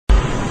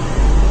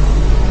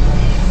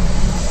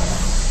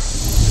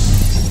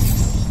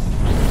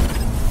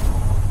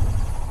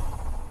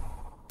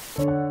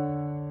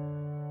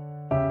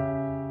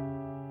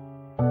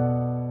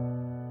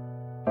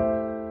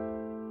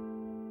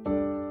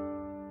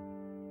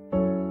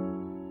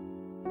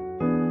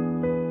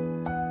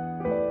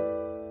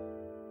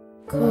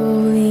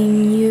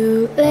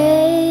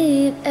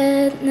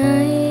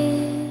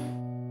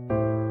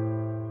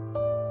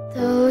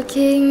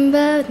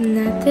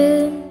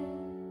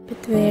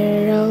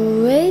We're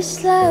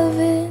always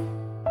loving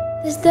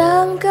this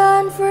dumb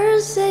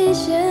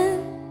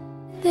conversation.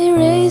 They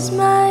raise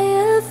my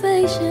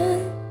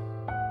affection.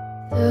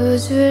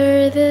 Those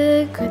were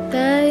the good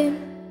times,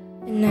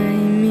 and I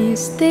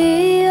miss the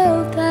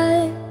old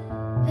time.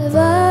 Have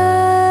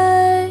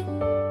I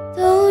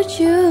told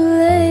you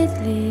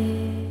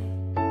lately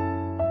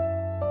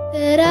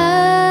that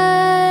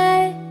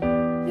I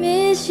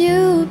miss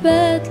you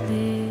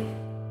badly?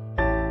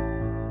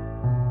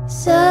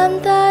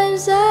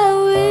 Sometimes I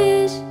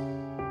wish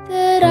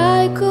that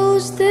I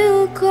could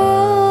still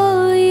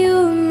call you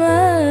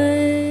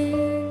mine,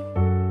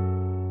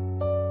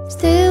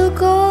 still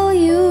call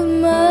you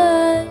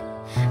mine.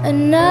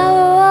 And now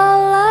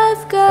all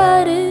I've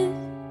got is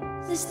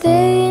the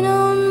stain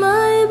on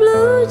my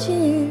blue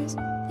jeans.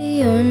 The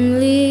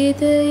only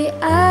day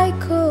I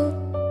could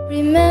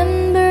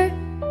remember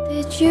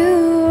that you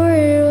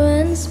were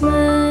once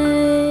mine.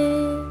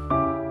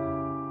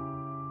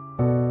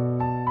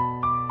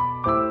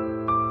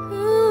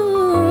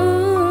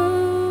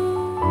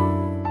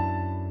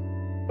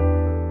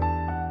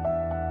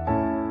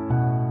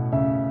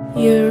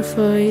 Your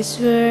voice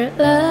were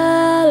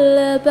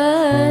lullabies.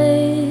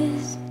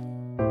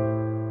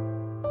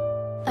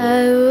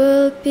 I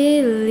will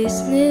be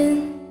listening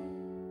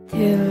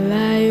till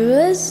I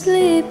was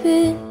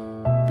sleeping.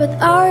 But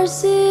our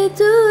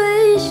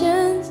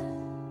situations,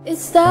 it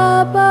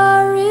stopped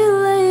our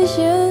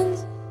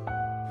relations.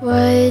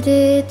 Why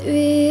did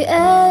we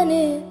end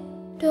it?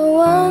 Don't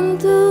want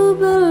to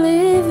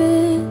believe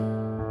it,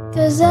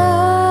 'cause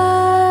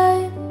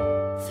I'm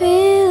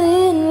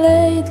feeling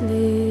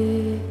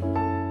lately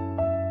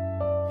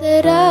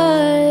that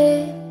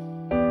I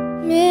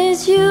miss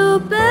you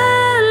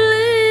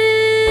badly.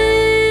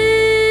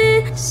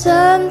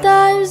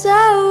 Sometimes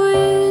I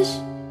wish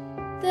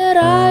that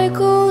I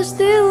could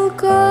still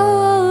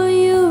call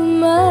you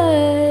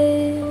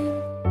mine,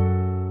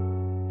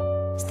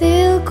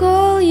 still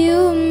call you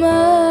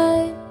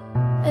mine.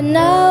 And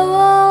now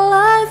all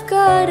I've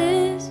got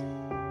is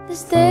the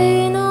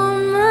stain on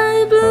my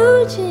blue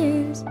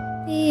jeans.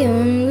 The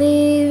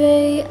only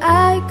way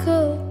I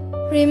could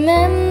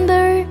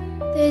remember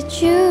that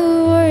you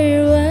were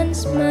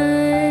once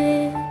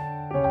mine.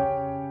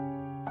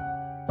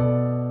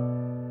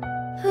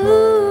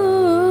 Ooh.